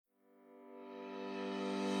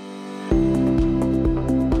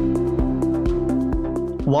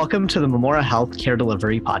Welcome to the Memorial Health Care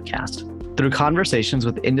Delivery Podcast. Through conversations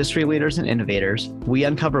with industry leaders and innovators, we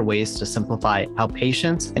uncover ways to simplify how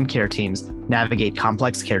patients and care teams navigate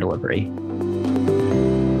complex care delivery.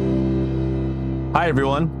 Hi,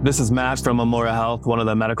 everyone. This is Matt from Memorial Health, one of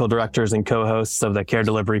the medical directors and co-hosts of the Care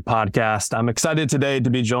Delivery Podcast. I'm excited today to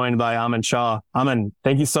be joined by Aman Shah. Aman,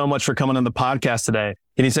 thank you so much for coming on the podcast today.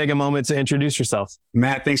 Can you take a moment to introduce yourself?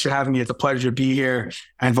 Matt, thanks for having me. It's a pleasure to be here.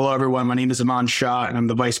 And hello, everyone. My name is Aman Shah, and I'm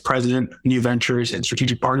the Vice President of New Ventures and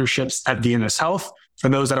Strategic Partnerships at VNS Health. For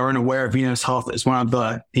those that aren't aware, VNS Health is one of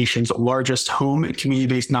the nation's largest home and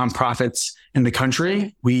community-based nonprofits in the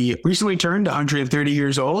country. We recently turned 130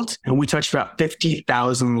 years old, and we touch about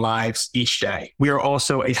 50,000 lives each day. We are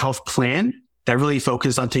also a health plan that really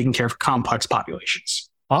focuses on taking care of complex populations.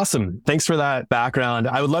 Awesome. Thanks for that background.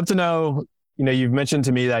 I would love to know, you've mentioned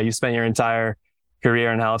to me that you spent your entire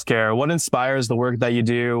career in healthcare. What inspires the work that you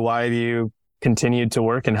do? Why have you continued to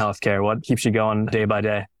work in healthcare? What keeps you going day by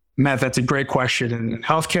day? Matt, that's a great question. And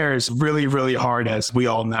healthcare is really, really hard, as we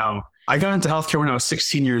all know. I got into healthcare when I was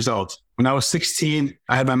 16 years old. When I was 16,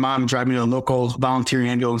 I had my mom drive me to a local volunteer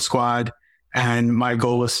ambulance squad. And my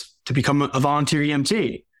goal was to become a volunteer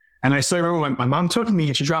EMT. And I still remember when my mom took me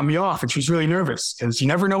and she dropped me off, and she was really nervous because you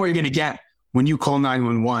never know what you're going to get when you call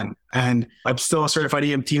 911. And I'm still a certified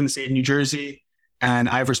EMT in the state of New Jersey. And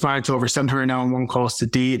I've responded to over 700 911 calls to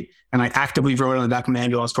date. And I actively rode on the back of an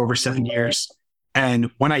ambulance for over 7 years.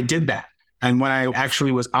 And when I did that, and when I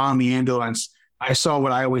actually was on the ambulance, I saw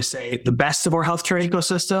what I always say, the best of our healthcare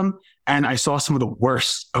ecosystem, and I saw some of the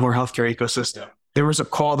worst of our healthcare ecosystem. There was a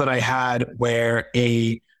call that I had where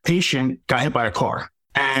a patient got hit by a car.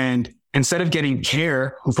 And instead of getting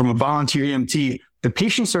care from a volunteer EMT, the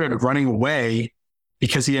patient started running away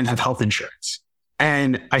because he didn't have health insurance.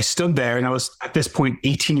 And I stood there, and I was at this point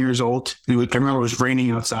 18 years old. I remember it was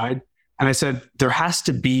raining outside. And I said, there has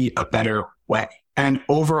to be a better way. And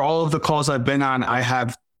over all of the calls I've been on, I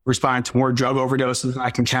have responded to more drug overdoses than I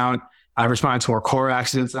can count. I've responded to more car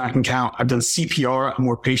accidents than I can count. I've done CPR on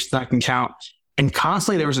more patients than I can count. And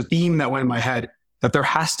constantly there was a theme that went in my head that there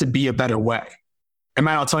has to be a better way. And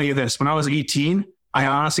Matt, I'll tell you this, when I was 18, I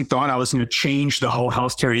honestly thought I was going to change the whole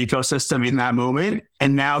healthcare ecosystem in that moment.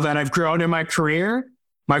 And now that I've grown in my career,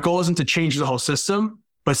 my goal isn't to change the whole system,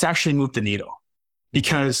 but it's actually move the needle.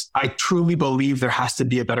 Because I truly believe there has to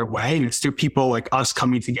be a better way. And it's through people like us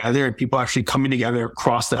coming together and people actually coming together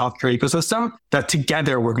across the healthcare ecosystem that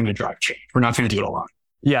together we're going to drive change. We're not going to do it alone.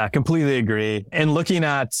 Yeah, completely agree. And looking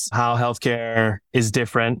at how healthcare is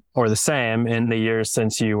different or the same in the years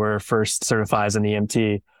since you were first certified as an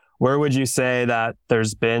EMT, where would you say that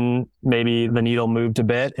there's been maybe the needle moved a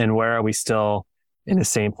bit, and where are we still in the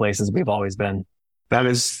same place as we've always been? That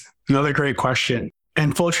is another great question.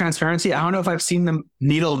 And full transparency, I don't know if I've seen the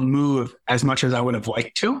needle move as much as I would have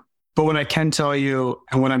liked to. But what I can tell you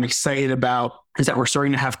and what I'm excited about is that we're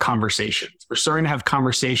starting to have conversations. We're starting to have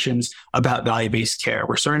conversations about value-based care.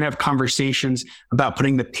 We're starting to have conversations about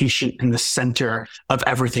putting the patient in the center of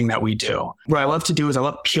everything that we do. What I love to do is I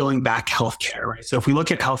love peeling back healthcare, right? So if we look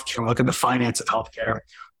at healthcare, we look at the finance of healthcare,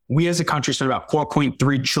 we as a country spend about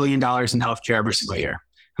 $4.3 trillion in healthcare every single year.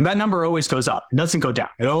 And that number always goes up. It doesn't go down.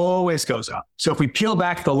 It always goes up. So if we peel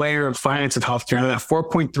back the layer of finance of healthcare, that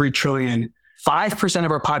 4.3 trillion, 5%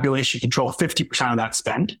 of our population control 50% of that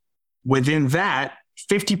spend. Within that,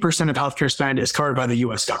 50% of healthcare spend is covered by the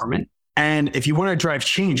US government. And if you want to drive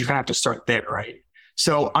change, you're going to have to start there, right?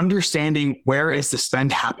 So understanding where is the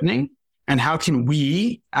spend happening and how can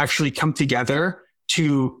we actually come together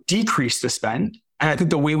to decrease the spend. And I think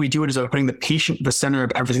the way we do it is by putting the patient at the center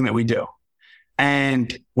of everything that we do.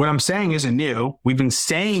 And what I'm saying isn't new. We've been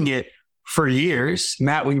saying it for years.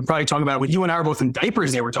 Matt, we can probably talk about it. When you and I were both in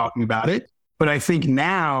diapers, they were talking about it. But I think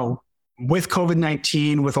now with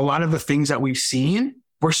COVID-19, with a lot of the things that we've seen,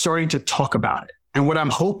 we're starting to talk about it. And what I'm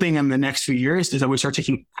hoping in the next few years is that we start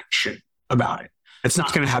taking action about it. It's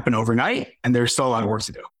not going to happen overnight, and there's still a lot of work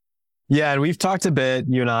to do. Yeah, and we've talked a bit,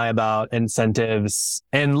 you and I, about incentives.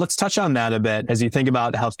 And let's touch on that a bit. As you think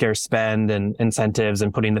about healthcare spend and incentives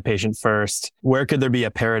and putting the patient first, where could there be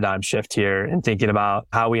a paradigm shift here in thinking about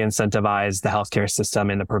how we incentivize the healthcare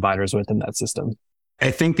system and the providers within that system? I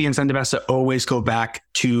think the incentive has to always go back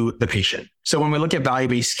to the patient. So when we look at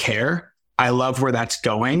value-based care, I love where that's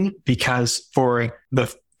going because for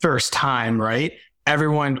the first time, right,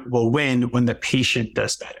 everyone will win when the patient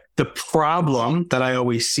does better. The problem that I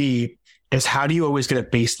always see is how do you always get a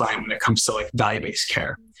baseline when it comes to like value-based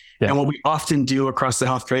care? Yeah. And what we often do across the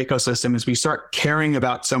healthcare ecosystem is we start caring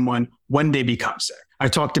about someone when they become sick. I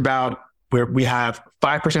talked about where we have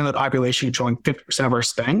 5% of the population controlling 50% of our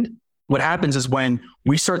spend. What happens is when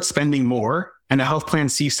we start spending more and a health plan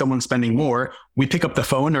sees someone spending more, we pick up the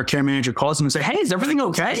phone, our care manager calls them and say, hey, is everything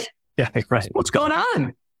okay? Yeah, right. What's going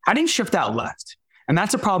on? How do you shift out left? And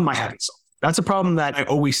that's a problem I haven't solved. That's a problem that I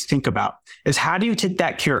always think about is how do you take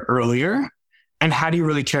that care earlier? And how do you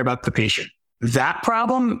really care about the patient? That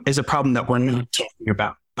problem is a problem that we're not talking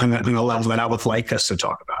about on the level that I would like us to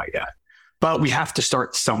talk about yet. But we have to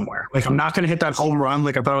start somewhere. Like I'm not going to hit that home run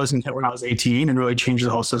like I thought I was going to hit when I was 18 and really change the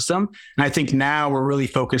whole system. And I think now we're really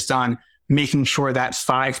focused on making sure that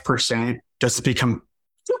 5% doesn't become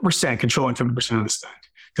 2% controlling 50% of the spend.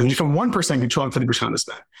 Doesn't become 1% controlling 50% of the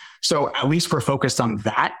spend. So at least we're focused on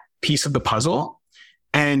that piece of the puzzle.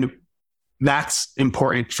 And that's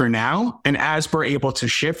important for now. And as we're able to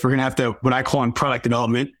shift, we're going to have to, what I call in product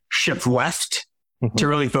development, shift left to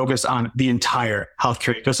really focus on the entire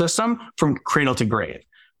healthcare ecosystem from cradle to grave.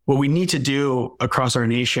 What we need to do across our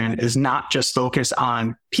nation is not just focus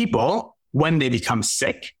on people when they become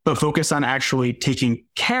sick, but focus on actually taking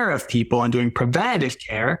care of people and doing preventative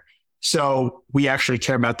care. So we actually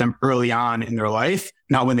care about them early on in their life,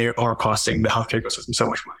 not when they are costing the healthcare ecosystem so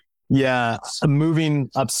much money. Yeah. Moving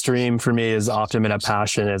upstream for me has often been a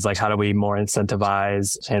passion is like, how do we more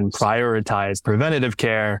incentivize and prioritize preventative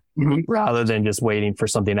care rather than just waiting for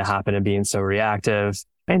something to happen and being so reactive,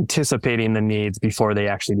 anticipating the needs before they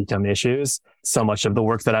actually become issues. So much of the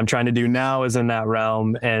work that I'm trying to do now is in that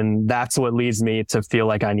realm. And that's what leads me to feel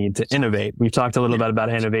like I need to innovate. We've talked a little bit about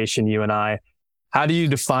innovation, you and I. How do you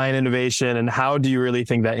define innovation and how do you really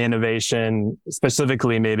think that innovation,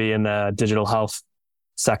 specifically maybe in the digital health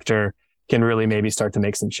sector, can really maybe start to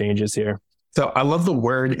make some changes here? So I love the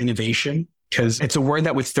word innovation because it's a word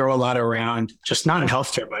that we throw a lot around, just not in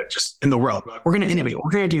healthcare, but just in the world. Like, we're going to innovate.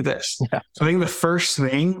 We're going to do this. Yeah. So I think the first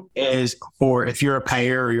thing is for if you're a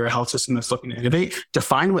payer or you're a health system that's looking to innovate,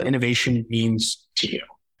 define what innovation means to you.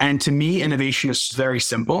 And to me, innovation is very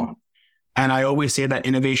simple. And I always say that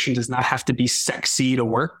innovation does not have to be sexy to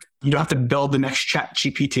work. You don't have to build the next chat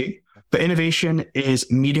GPT. But innovation is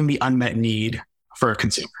meeting the unmet need for a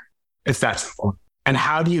consumer. It's that simple. And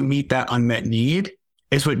how do you meet that unmet need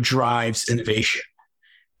is what drives innovation.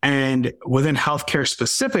 And within healthcare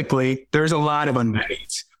specifically, there's a lot of unmet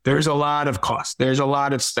needs. There's a lot of cost. There's a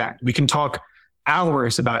lot of spend. We can talk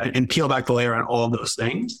hours about it and peel back the layer on all of those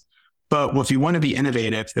things. But if you want to be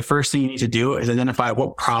innovative, the first thing you need to do is identify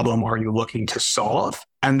what problem are you looking to solve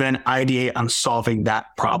and then ideate on solving that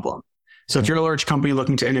problem. So if you're a large company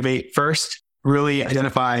looking to innovate, first, really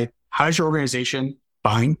identify how is your organization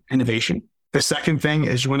buying innovation? The second thing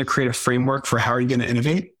is you want to create a framework for how are you going to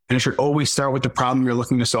innovate? And it should always start with the problem you're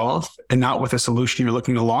looking to solve and not with a solution you're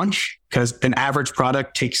looking to launch, because an average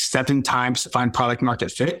product takes 7 times to find product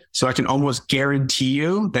market fit. So I can almost guarantee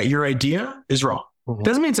you that your idea is wrong. It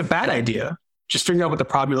doesn't mean it's a bad idea. Just figure out what the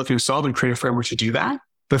problem you're looking to solve and create a framework to do that.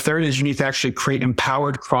 The third is you need to actually create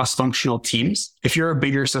empowered cross-functional teams. If you're a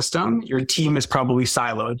bigger system, your team is probably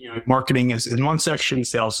siloed. Marketing is in one section,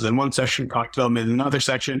 sales is in one section, product development in another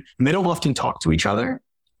section, and they don't often talk to each other.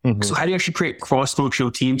 So how do you actually create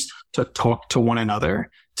cross-functional teams to talk to one another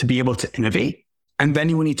to be able to innovate? And then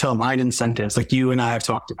you need to align incentives like you and I have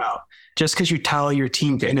talked about. Just because you tell your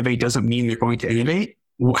team to innovate doesn't mean they're going to innovate.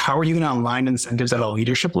 How are you going to align incentives at a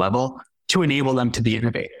leadership level to enable them to be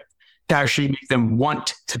innovative, to actually make them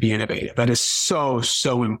want to be innovative? That is so,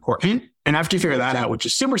 so important. And after you figure that out, which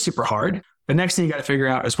is super, super hard, the next thing you got to figure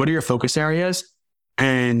out is what are your focus areas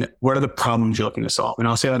and what are the problems you're looking to solve? And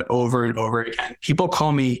I'll say that over and over again. People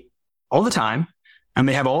call me all the time and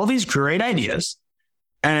they have all these great ideas.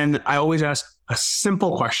 And I always ask a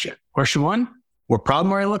simple question. Question 1, what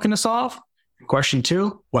problem are you looking to solve? And question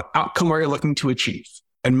 2, what outcome are you looking to achieve?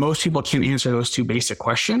 And most people can't answer those 2 basic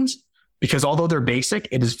questions because although they're basic,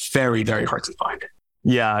 it is very, very hard to find.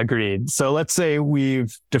 Yeah, agreed. So let's say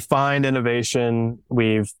we've defined innovation.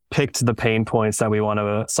 We've picked the pain points that we want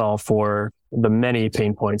to solve for, the many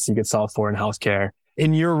pain points you could solve for in healthcare.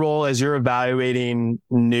 In your role as you're evaluating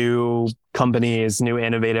new companies, new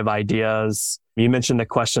innovative ideas, you mentioned the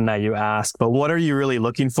question that you asked, but what are you really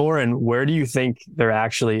looking for and where do you think there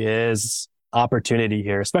actually is opportunity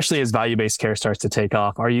here, especially as value-based care starts to take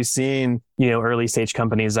off? Are you seeing, early stage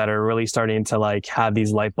companies that are really starting to have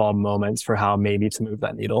these light bulb moments for how maybe to move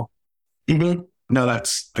that needle? No,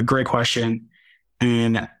 that's a great question.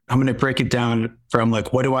 And I'm going to break it down from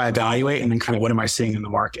what do I evaluate and then kind of what am I seeing in the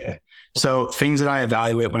market? So things that I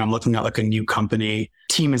evaluate when I'm looking at a new company,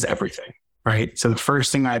 team is everything, right? So the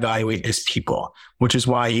first thing I evaluate is people, which is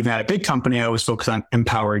why even at a big company, I always focus on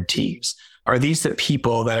empowered teams. Are these the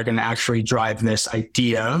people that are going to actually drive this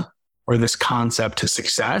idea or this concept to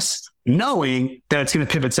success, knowing that it's going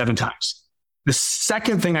to pivot 7 times? The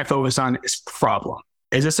second thing I focus on is problem.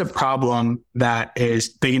 Is this a problem that is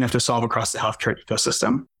big enough to solve across the healthcare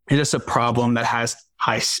ecosystem? Is this a problem that has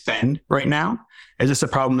high spend right now? Is this a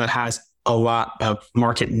problem that has a lot of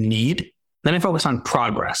market need? Then I focus on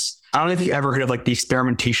progress. I don't know if you ever heard of like the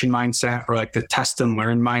experimentation mindset or like the test and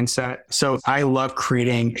learn mindset. So I love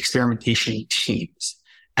creating experimentation teams.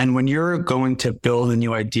 And when you're going to build a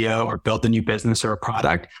new idea or build a new business or a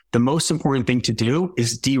product, the most important thing to do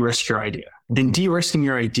is de-risk your idea. And de-risking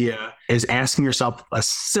your idea is asking yourself a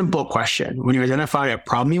simple question. When you identify a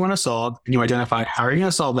problem you want to solve and you identify how you're going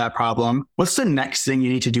to solve that problem, what's the next thing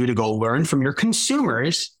you need to do to go learn from your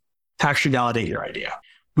consumers to actually validate your idea?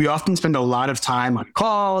 We often spend a lot of time on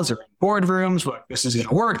calls or in boardrooms, like this is going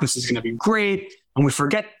to work, this is going to be great. And we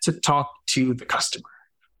forget to talk to the customer.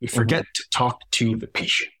 We forget to talk to the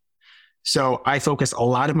patient. So I focus a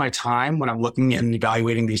lot of my time when I'm looking and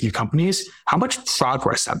evaluating these new companies, how much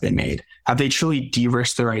progress have they made? Have they truly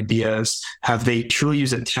de-risked their ideas? Have they truly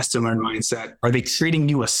used a test and learn mindset? Are they creating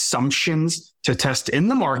new assumptions to test in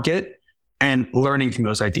the market and learning from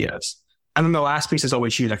those ideas? And then the last piece is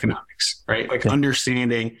always unit economics, right? Like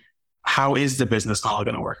understanding how is the business model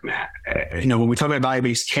going to work, Matt? When we talk about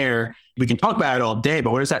value-based care, we can talk about it all day,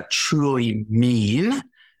 but what does that truly mean?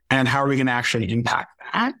 And how are we going to actually impact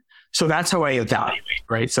that? So that's how I evaluate,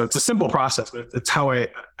 right? So it's a simple process, but it's how I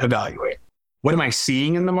evaluate. What am I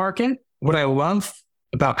seeing in the market? What I love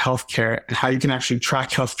about healthcare and how you can actually track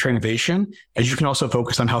healthcare innovation is you can also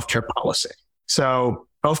focus on healthcare policy. So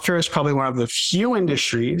healthcare is probably one of the few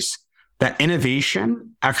industries that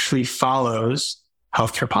innovation actually follows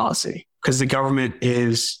healthcare policy because the government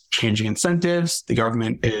is changing incentives. The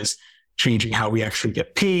government is changing how we actually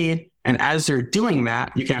get paid. And as they're doing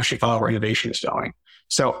that, you can actually follow where innovation is going.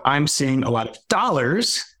 So I'm seeing a lot of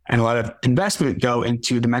dollars and a lot of investment go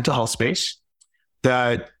into the mental health space.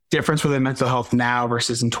 The difference within mental health now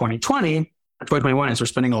versus in 2020 or 2021 is we're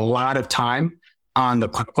spending a lot of time on the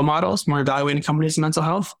clinical models when we're evaluating companies in mental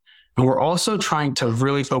health. And we're also trying to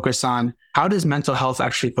really focus on how does mental health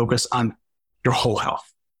actually focus on your whole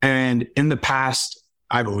health? And in the past,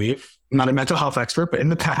 I believe, I'm not a mental health expert, but in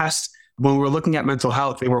the past, when we were looking at mental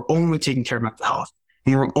health, they were only taking care of mental health.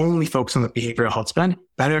 And we were only focused on the behavioral health spend.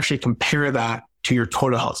 Better actually compare that to your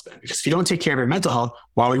total health spend. Because if you don't take care of your mental health,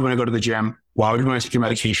 why would you want to go to the gym? Why would you want to take your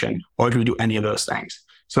medication? Why would you do any of those things?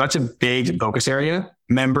 So that's a big focus area.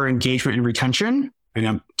 Member engagement and retention, and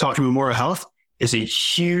I'm talking about moral health, is a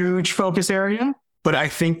huge focus area. But I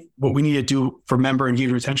think what we need to do for member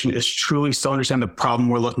engagement retention is truly still understand the problem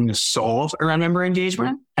we're looking to solve around member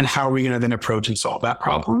engagement and how are we going to then approach and solve that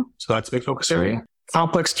problem. So that's a big focus area.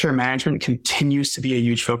 Complex care management continues to be a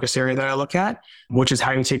huge focus area that I look at, which is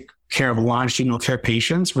how you take care of longitudinal care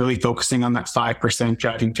patients, really focusing on that 5%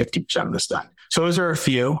 driving 50% of the spend. So those are a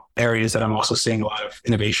few areas that I'm also seeing a lot of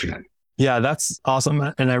innovation in. Yeah, that's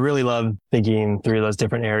awesome. And I really love thinking through those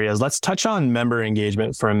different areas. Let's touch on member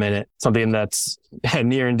engagement for a minute, something that's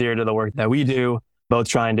near and dear to the work that we do, both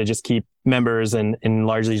trying to just keep members and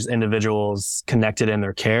largely just individuals connected in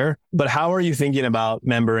their care. But how are you thinking about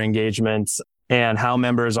member engagement and how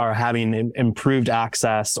members are having improved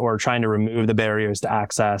access or trying to remove the barriers to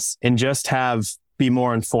access and just be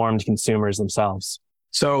more informed consumers themselves?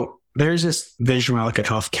 So there's this vision when I look at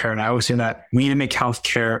healthcare, and I always say that we need to make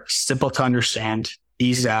healthcare simple to understand,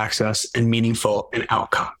 easy to access, and meaningful in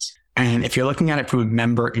outcomes. And if you're looking at it from a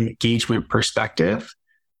member engagement perspective,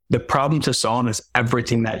 the problem to solve is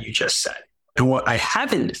everything that you just said. And what I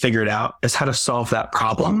haven't figured out is how to solve that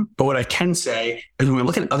problem. But what I can say is when we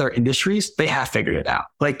look at other industries, they have figured it out.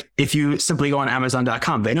 Like if you simply go on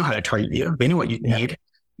Amazon.com, they know how to target you. They know what you need.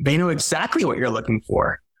 They know exactly what you're looking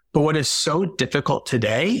for. But what is so difficult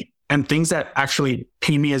today and things that actually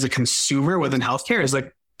pain me as a consumer within healthcare is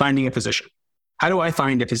like finding a physician. How do I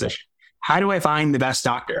find a physician? How do I find the best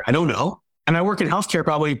doctor? I don't know. And I work in healthcare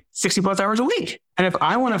probably 60 plus hours a week. And if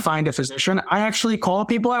I want to find a physician, I actually call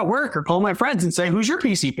people at work or call my friends and say, who's your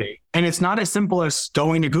PCP? And it's not as simple as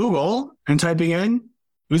going to Google and typing in,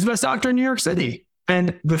 who's the best doctor in New York City?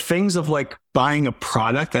 And the things of like buying a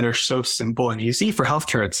product that are so simple and easy for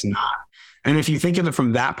healthcare, it's not. And if you think of it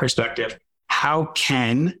from that perspective, how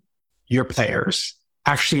can your players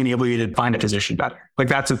actually enable you to find a physician better? Like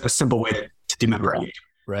that's a simple way to do member engagement.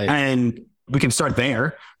 Right. And we can start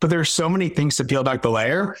there, but there's so many things to peel back the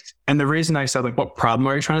layer. And the reason I said like, what problem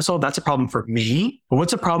are you trying to solve? That's a problem for me, but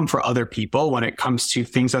what's a problem for other people when it comes to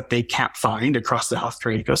things that they can't find across the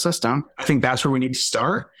healthcare ecosystem? I think that's where we need to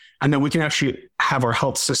start. And then we can actually have our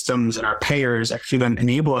health systems and our payers actually then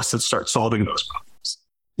enable us to start solving those problems.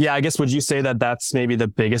 Yeah, I guess, would you say that that's maybe the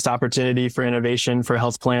biggest opportunity for innovation for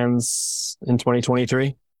health plans in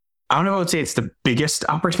 2023? I don't know if I would say it's the biggest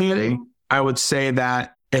opportunity. I would say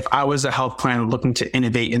that if I was a health plan looking to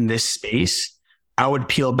innovate in this space, I would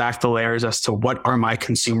peel back the layers as to what are my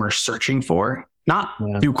consumers searching for, not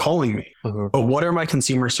through calling me, but what are my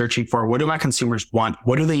consumers searching for? What do my consumers want?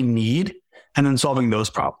 What do they need? And then solving those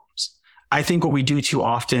problems. I think what we do too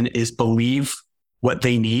often is believe what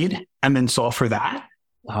they need and then solve for that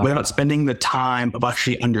without spending the time of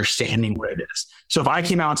actually understanding what it is. So if I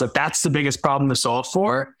came out and said, that's the biggest problem to solve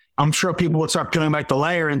for, I'm sure people would start peeling back the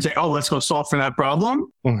layer and say, oh, let's go solve for that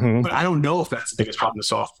problem. But I don't know if that's the biggest problem to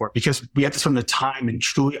solve for, because we have to spend the time in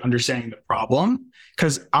truly understanding the problem,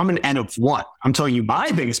 because I'm an N of one. I'm telling you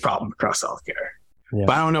my biggest problem across healthcare,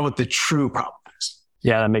 but I don't know what the true problem is.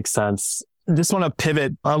 Yeah, that makes sense. I just want to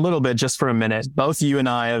pivot a little bit just for a minute. Both you and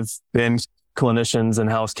I have been clinicians in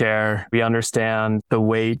healthcare. We understand the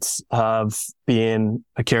weight of being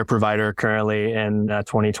a care provider currently in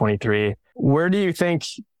 2023. Where do you think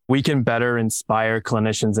we can better inspire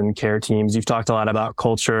clinicians and care teams? You've talked a lot about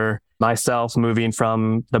culture. Myself, moving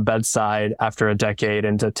from the bedside after a decade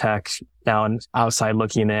into tech, now and outside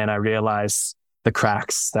looking in, I realize the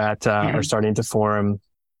cracks that are starting to form.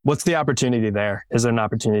 What's the opportunity there? Is there an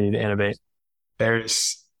opportunity to innovate?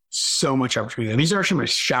 There's so much opportunity. These are actually my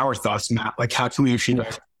shower thoughts, Matt. Like, how can we achieve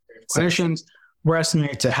that? Clinicians, we're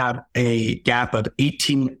estimated to have a gap of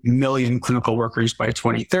 18 million clinical workers by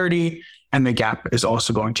 2030. And the gap is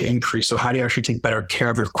also going to increase. So how do you actually take better care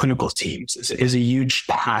of your clinical teams is a huge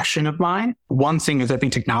passion of mine. One thing is I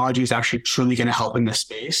think technology is actually truly going to help in this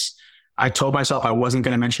space. I told myself I wasn't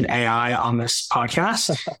going to mention AI on this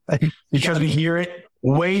podcast because we hear it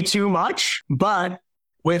way too much. But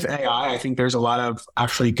with AI, I think there's a lot of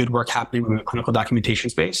actually good work happening in the clinical documentation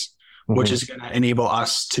space, which is going to enable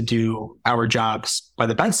us to do our jobs by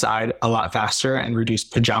the bedside a lot faster and reduce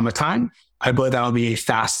pajama time. I believe that will be a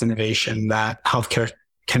fast innovation that healthcare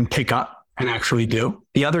can pick up and actually do.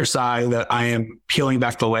 The other side that I am peeling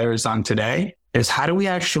back the layers on today is how do we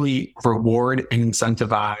actually reward and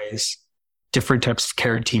incentivize different types of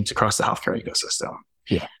care teams across the healthcare ecosystem?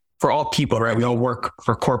 Yeah. For all people, right? We all work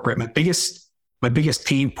for corporate. My biggest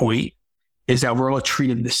pain point is that we're all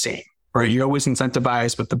treated the same, right? You're always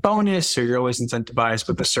incentivized with the bonus, or you're always incentivized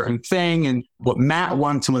with a certain thing. And what Matt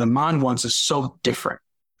wants and what Aman wants is so different.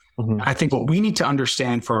 I think what we need to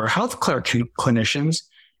understand for our healthcare clinicians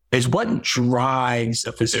is what drives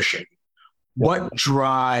a physician, what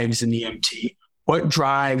drives an EMT, what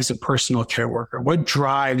drives a personal care worker, what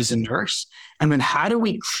drives a nurse, and then how do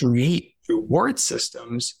we create reward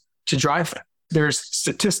systems to drive that? There's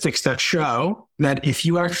statistics that show that if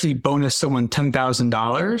you actually bonus someone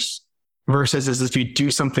 $10,000 versus as if you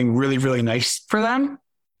do something really, really nice for them,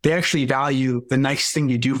 they actually value the nice thing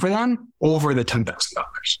you do for them over the $10,000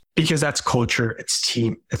 because that's culture, it's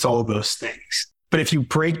team, it's all of those things. But if you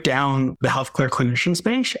break down the healthcare clinician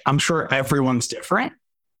space, I'm sure everyone's different.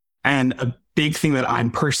 And a big thing that I'm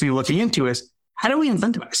personally looking into is how do we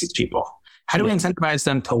incentivize these people? How do we incentivize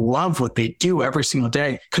them to love what they do every single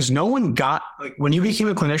day? Because no one got, like, when you became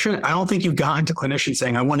a clinician, I don't think you got into clinician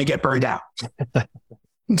saying, I want to get burned out.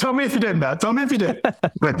 Tell me if you did, Matt. Tell me if you did.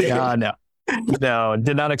 No,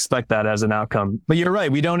 did not expect that as an outcome. But you're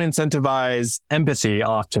right. We don't incentivize empathy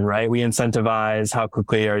often, right? We incentivize how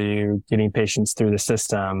quickly are you getting patients through the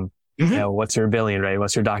system? You know, what's your billing rate?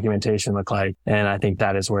 What's your documentation look like? And I think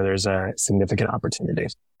that is where there's a significant opportunity.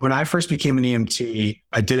 When I first became an EMT,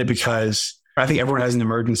 I did it because I think everyone has an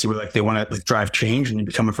emergency where they want to drive change and you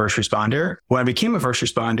become a first responder. When I became a first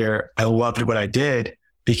responder, I loved what I did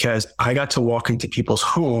because I got to walk into people's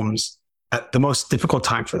homes at the most difficult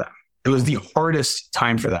time for them. It was the hardest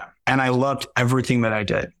time for them. And I loved everything that I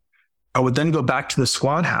did. I would then go back to the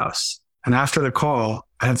squad house. And after the call,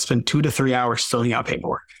 I had spent 2 to 3 hours filling out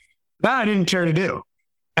paperwork. That I didn't care to do.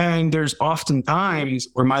 And there's often times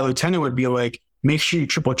where my lieutenant would be like, make sure you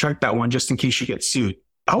triple check that one just in case you get sued.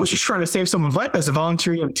 I was just trying to save someone's life as a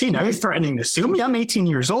volunteer EMT. Now you're threatening to sue me. I'm 18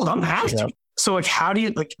 years old. I'm happy. Yep. So like, how do you,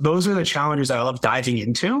 like, those are the challenges that I love diving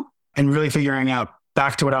into and really figuring out.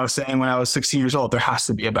 Back to what I was saying when I was 16 years old, there has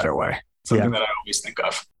to be a better way. Something that I always think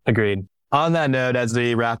of. Agreed. On that note, as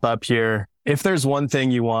we wrap up here, if there's one thing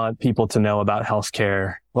you want people to know about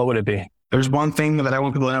healthcare, what would it be? There's one thing that I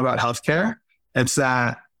want people to know about healthcare. It's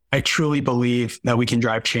that I truly believe that we can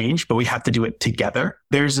drive change, but we have to do it together.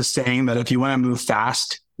 There's a saying that if you want to move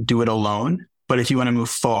fast, do it alone. But if you want to move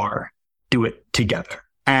far, do it together.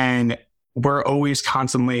 And we're always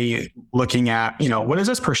constantly looking at, what is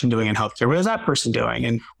this person doing in healthcare? What is that person doing?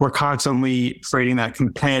 And we're constantly creating that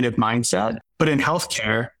competitive mindset. But in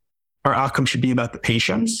healthcare, our outcome should be about the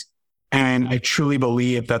patients. And I truly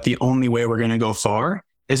believe that the only way we're going to go far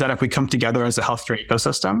is that if we come together as a healthcare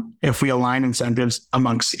ecosystem, if we align incentives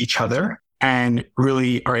amongst each other and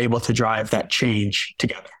really are able to drive that change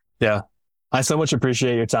together. Yeah. I so much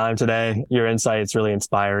appreciate your time today. Your insight is really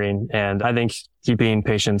inspiring. And I think keeping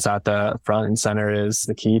patients at the front and center is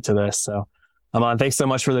the key to this. So Aman, thanks so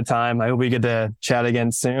much for the time. I hope we get to chat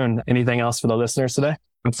again soon. Anything else for the listeners today?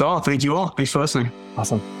 That's all. Thank you all. Thanks for listening.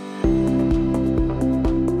 Awesome.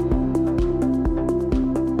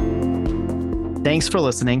 Thanks for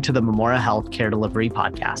listening to the Memora Health Care Delivery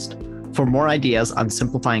Podcast. For more ideas on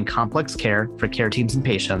simplifying complex care for care teams and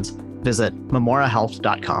patients, visit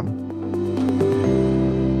memorahealth.com.